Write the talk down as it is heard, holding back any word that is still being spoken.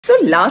So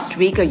last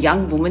week, a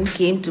young woman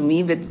came to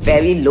me with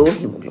very low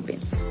hemoglobin.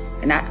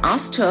 And I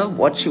asked her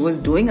what she was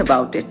doing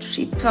about it.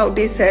 She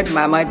proudly said,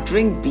 "Ma'am, I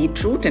drink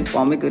beetroot and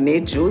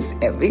pomegranate juice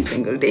every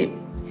single day."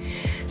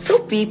 So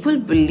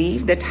people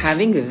believe that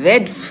having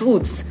red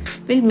fruits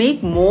will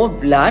make more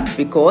blood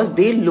because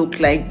they look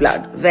like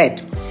blood,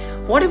 red.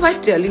 What if I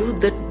tell you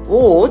that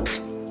both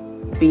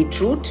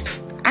beetroot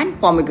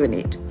and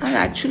pomegranate are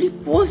actually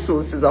poor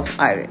sources of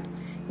iron?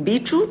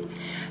 Beetroot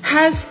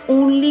has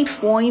only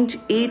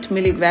 0.8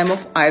 milligram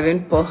of iron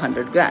per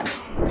 100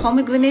 grams.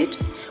 Pomegranate,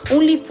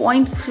 only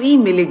 0.3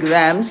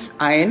 milligrams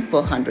iron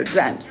per 100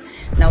 grams.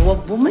 Now, a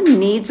woman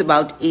needs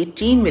about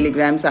 18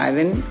 milligrams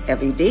iron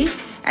every day,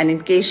 and in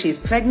case she's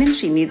pregnant,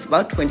 she needs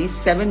about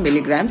 27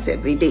 milligrams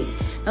every day.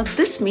 Now,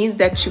 this means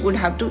that she would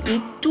have to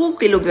eat 2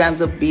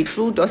 kilograms of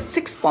beetroot or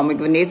 6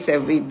 pomegranates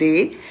every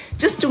day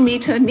just to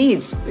meet her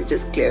needs, which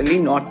is clearly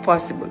not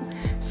possible.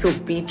 So,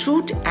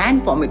 beetroot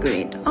and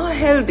pomegranate are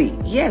healthy.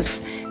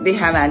 Yes, they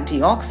have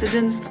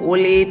antioxidants,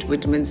 folate,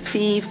 vitamin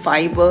C,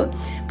 fiber,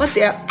 but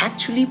they are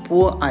actually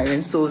poor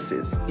iron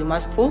sources. You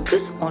must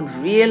focus on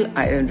real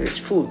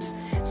iron-rich foods.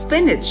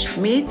 Spinach,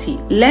 Maitri,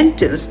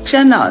 lentils,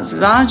 chanas,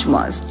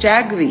 rajmas,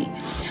 jaggery,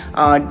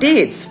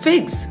 dates,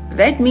 figs,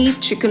 red meat,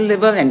 chicken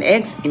liver and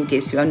eggs in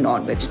case you are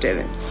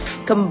non-vegetarian.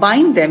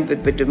 Combine them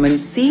with vitamin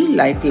C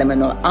like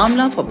lemon or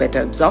amla for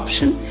better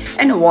absorption,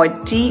 and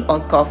avoid tea or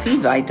coffee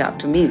right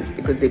after meals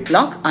because they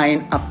block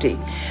iron uptake.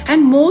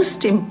 And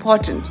most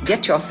important,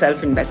 get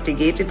yourself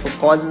investigated for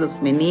causes of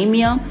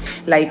anemia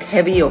like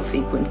heavy or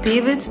frequent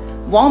periods,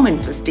 worm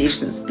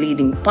infestations,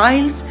 bleeding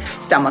piles,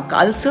 stomach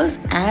ulcers,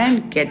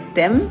 and get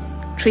them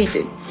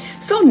treated.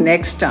 So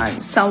next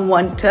time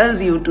someone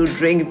tells you to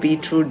drink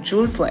beetroot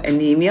juice for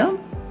anemia,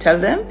 tell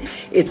them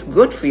it's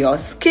good for your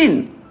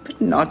skin, but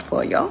not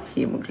for your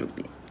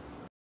hemoglobin.